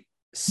we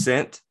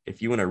sent.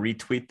 If you want to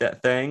retweet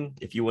that thing,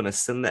 if you want to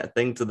send that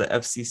thing to the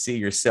FCC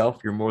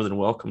yourself, you're more than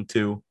welcome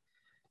to.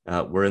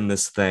 We're in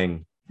this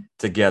thing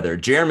together.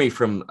 Jeremy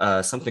from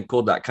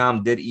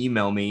somethingcool.com did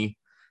email me.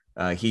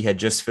 He had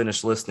just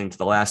finished listening to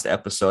the last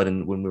episode,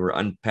 and when we were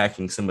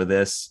unpacking some of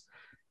this,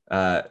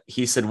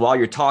 he said, while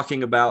you're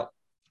talking about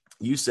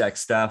USAC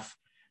stuff,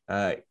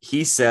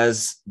 he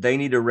says they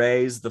need to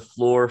raise the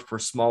floor for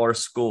smaller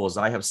schools.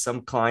 I have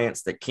some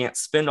clients that can't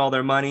spend all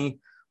their money,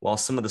 while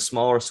some of the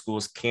smaller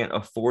schools can't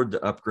afford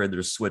to upgrade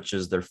their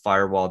switches, their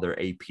firewall, their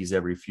APs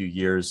every few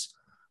years,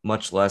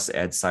 much less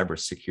add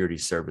cybersecurity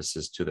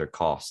services to their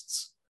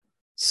costs.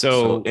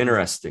 So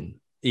interesting.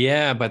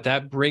 Yeah, but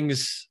that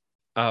brings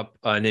up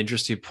an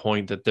interesting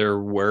point that there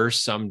were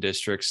some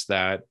districts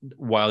that,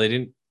 while they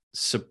didn't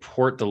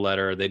support the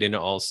letter, they didn't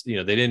also,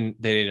 they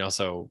didn't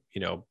also,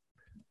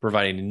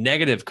 provide any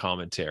negative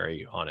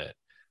commentary on it.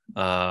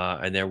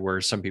 And there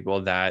were some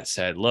people that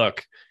said,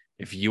 look,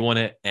 if you want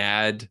to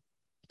add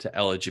to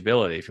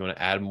eligibility, if you want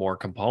to add more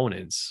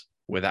components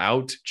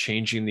without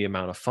changing the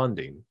amount of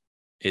funding,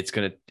 it's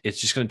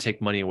just going to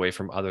take money away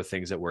from other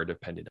things that we're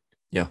dependent on.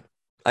 Yeah,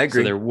 I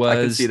agree.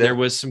 So there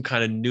was some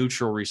kind of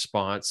neutral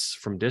response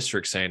from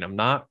districts saying, I'm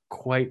not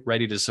quite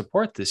ready to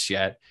support this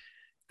yet.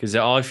 Because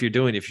if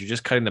you're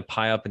just cutting the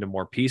pie up into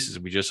more pieces,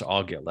 we just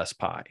all get less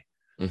pie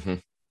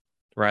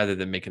rather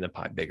than making the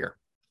pie bigger.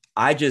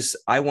 I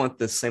want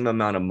the same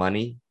amount of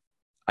money.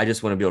 I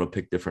just want to be able to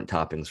pick different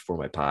toppings for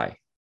my pie.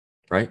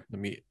 Right.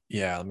 Let me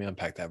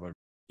unpack that one.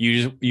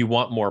 You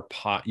want more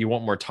pie. You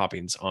want more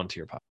toppings onto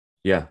your pie.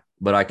 Yeah.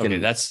 But I can, okay,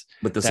 that's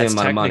with the same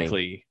amount of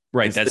money.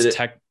 Right.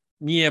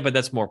 But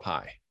that's more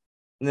pie.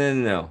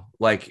 No.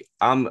 Like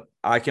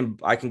I can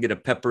get a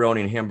pepperoni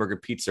and hamburger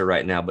pizza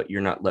right now, but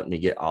you're not letting me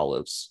get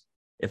olives.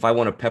 If I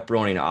want a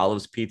pepperoni and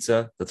olives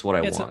pizza, that's what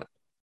I want.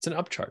 It's an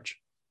upcharge.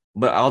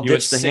 But I'll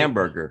ditch the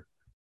hamburger.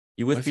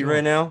 You with me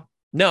right now?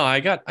 No,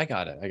 I got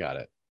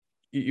it.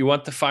 You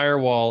want the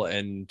firewall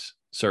and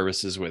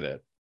services with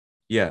it.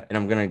 Yeah, and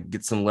I'm gonna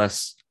get something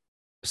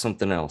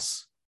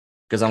else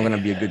because I'm gonna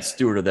be a good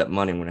steward of that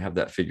money when I have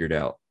that figured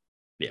out.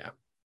 Yeah.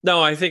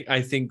 No, I think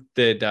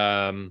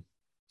that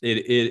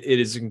it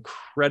is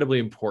incredibly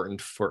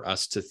important for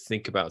us to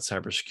think about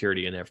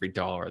cybersecurity in every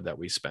dollar that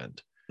we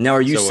spend. Now,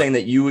 are you saying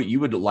that you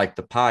would like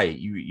the pie?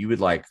 You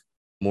would like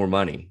more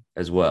money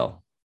as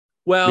well?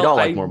 Well, we'd all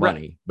like more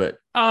money, but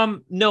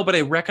no, but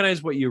I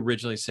recognize what you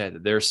originally said,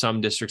 that there are some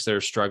districts that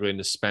are struggling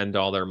to spend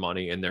all their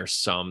money, and there's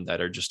some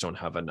that just don't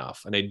have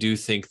enough. And I do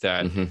think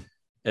that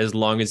as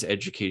long as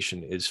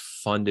education is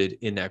funded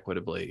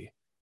inequitably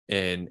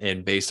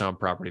and based on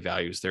property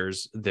values, there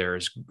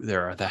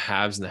are the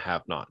haves and the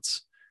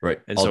have-nots.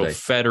 Right. And so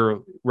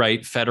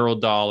federal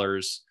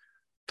dollars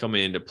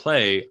coming into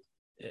play,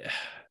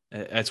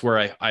 that's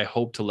where I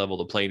hope to level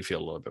the playing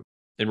field a little bit.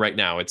 And right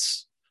now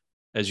it's,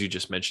 as you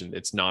just mentioned,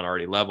 it's not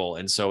already level.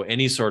 And so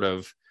any sort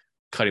of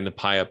cutting the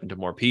pie up into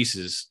more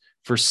pieces,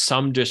 for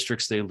some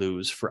districts, they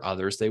lose, for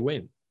others, they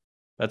win.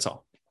 That's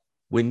all.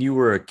 When you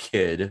were a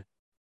kid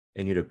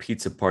and you had a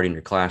pizza party in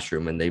your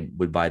classroom and they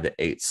would buy the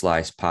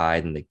 8-slice pie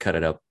and they cut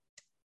it up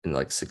in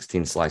like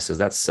 16 slices,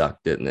 that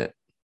sucked, didn't it?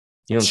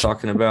 You know what I'm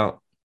talking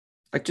about?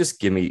 Like,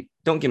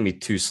 don't give me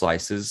 2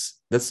 slices.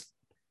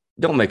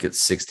 Don't make it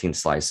 16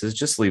 slices.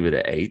 Just leave it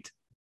at 8.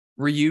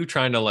 Were you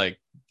trying to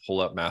pull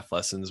up math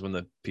lessons when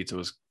the pizza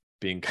was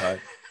being cut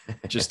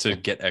just to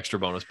get extra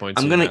bonus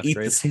points? I'm going to eat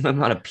the same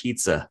amount of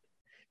pizza.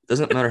 It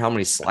doesn't matter how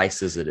many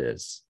slices it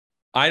is.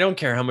 I don't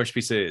care how much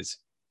pizza it is.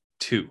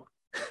 2.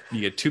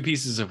 You get 2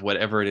 pieces of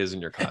whatever it is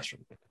in your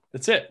classroom.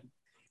 That's it.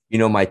 You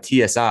know, my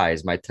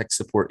TSIs, my tech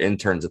support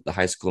interns at the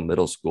high school and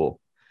middle school,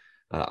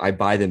 I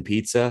buy them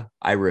pizza.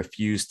 I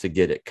refuse to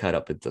get it cut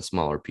up into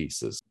smaller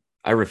pieces.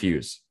 I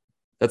refuse.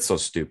 That's so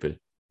stupid.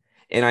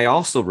 And I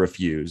also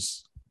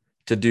refuse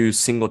to do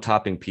single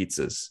topping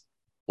pizzas.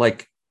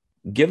 Like,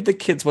 give the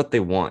kids what they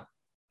want.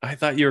 I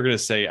thought you were going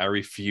to say, I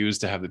refuse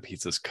to have the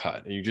pizzas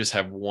cut. And you just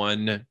have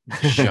one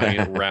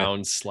giant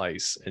round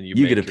slice and you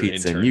get a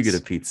pizza and you get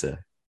a pizza.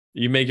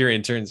 You make your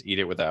interns eat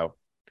it without.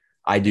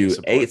 I do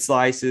 8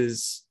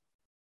 slices.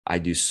 I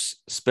do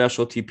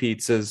specialty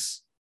pizzas.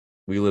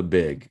 We live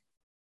big.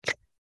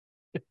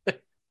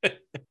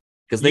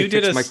 Because they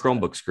fix my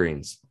Chromebook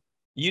screens.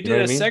 You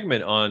did a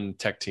segment on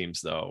tech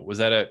teams, though. Was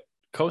that at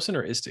COSN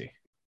or ISTE?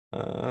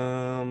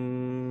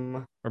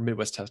 Or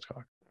Midwest Tech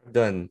Talk? I've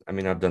done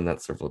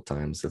that several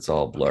times. It's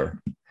all a blur.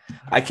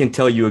 I can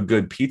tell you a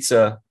good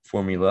pizza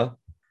formula.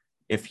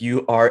 If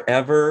you are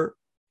ever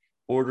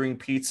ordering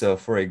pizza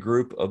for a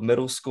group of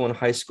middle school and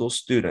high school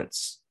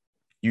students,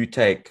 you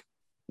take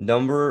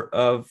number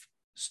of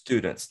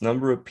students,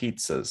 number of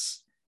pizzas,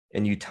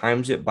 and you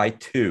times it by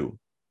 2,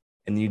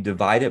 and you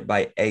divide it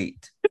by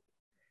 8,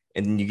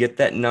 and then you get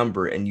that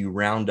number and you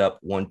round up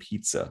 1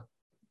 pizza.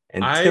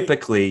 And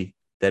typically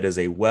that is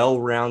a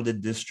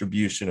well-rounded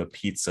distribution of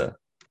pizza.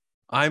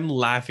 I'm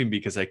laughing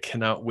because I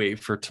cannot wait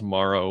for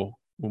tomorrow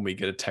when we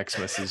get a text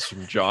message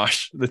from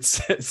Josh that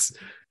says,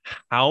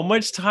 how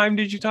much time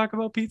did you talk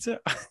about pizza?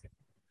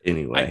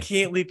 Anyway, I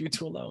can't leave you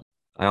two alone.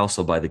 I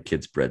also buy the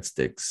kids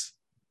breadsticks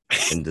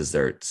and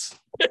desserts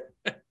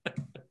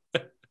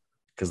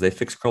because they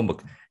fix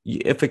Chromebook.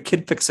 If a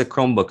kid fixes a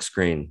Chromebook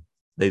screen,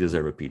 they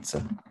deserve a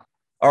pizza.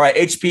 All right,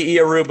 HPE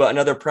Aruba,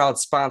 another proud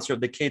sponsor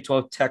of the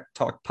K-12 Tech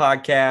Talk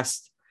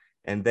podcast,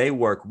 and they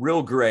work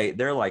real great.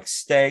 They're like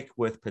steak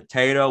with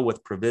potato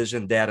with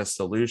Provision Data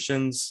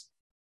Solutions.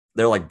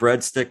 They're like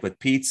breadstick with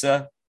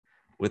pizza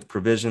with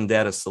Provision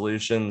Data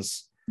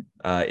Solutions.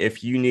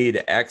 If you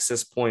need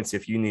access points,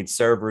 if you need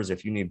servers,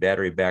 if you need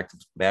battery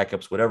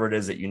backups, whatever it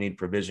is that you need,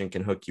 Provision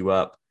can hook you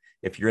up.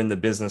 If you're in the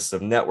business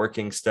of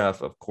networking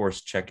stuff, of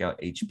course, check out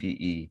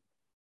HPE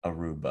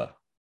Aruba.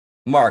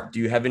 Mark, do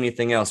you have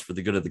anything else for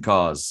the good of the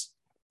cause?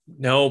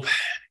 Nope.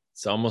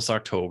 It's almost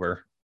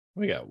October.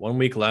 We got 1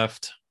 week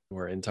left.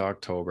 We're into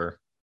October.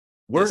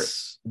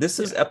 This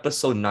is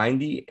episode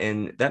 90,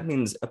 and that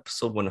means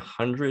episode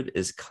 100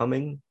 is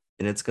coming,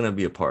 and it's going to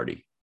be a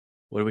party.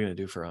 What are we gonna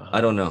do for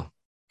I don't know.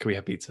 Can we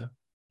have pizza?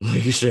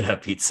 You should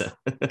have pizza.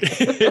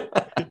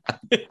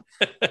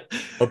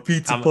 A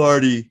pizza How-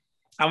 party.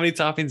 How many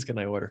toppings can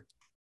I order?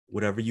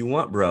 Whatever you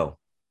want, bro.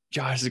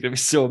 Josh is gonna be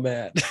so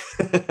mad.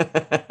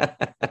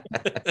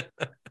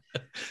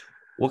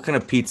 What kind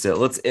of pizza?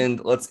 Let's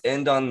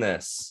end on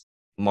this.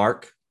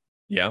 Mark,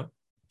 Yeah.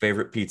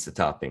 favorite pizza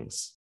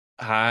toppings.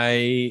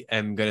 I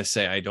am gonna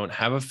say I don't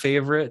have a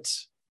favorite,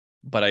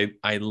 but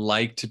I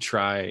like to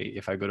try,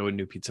 if I go to a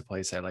new pizza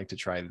place, I like to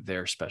try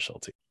their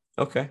specialty.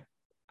 Okay.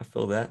 I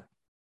feel that.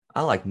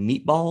 I like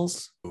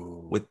meatballs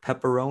with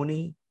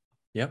pepperoni,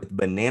 Yep. with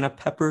banana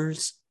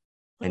peppers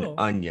and Oh.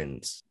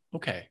 onions.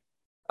 Okay.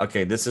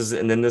 Okay, this is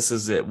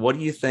it. What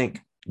do you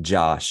think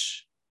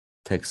Josh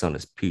takes on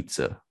his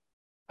pizza?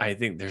 I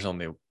think there's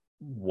only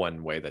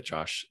one way that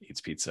Josh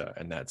eats pizza,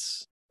 and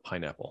that's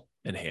pineapple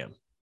and ham.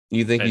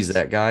 You think he's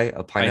That's- that guy, a I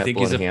think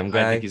pineapple he's and ham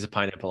guy? I think he's a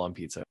pineapple on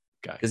pizza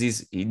guy. Because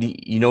he's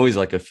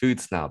like a food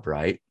snob,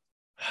 right?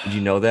 Did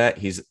you know that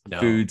he's No.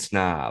 food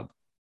snob?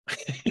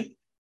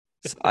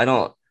 So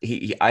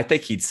I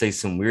think he'd say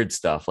some weird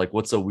stuff like,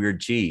 "What's a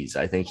weird cheese?"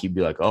 I think he'd be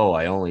like, "Oh,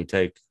 I only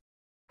take."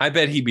 I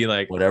bet he'd be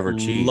like Whatever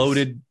cheese.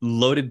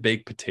 loaded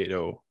baked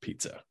potato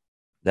pizza.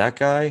 That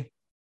guy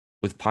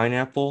with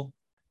pineapple.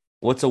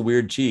 What's a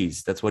weird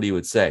cheese? That's what he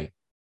would say.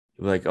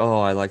 He'd be like, "Oh,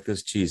 I like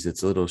this cheese.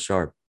 It's a little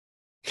sharp."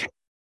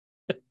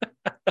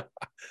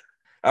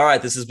 All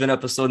right, this has been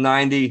episode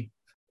 90.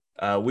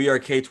 We are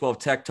K-12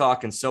 Tech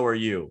Talk, and so are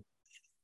you.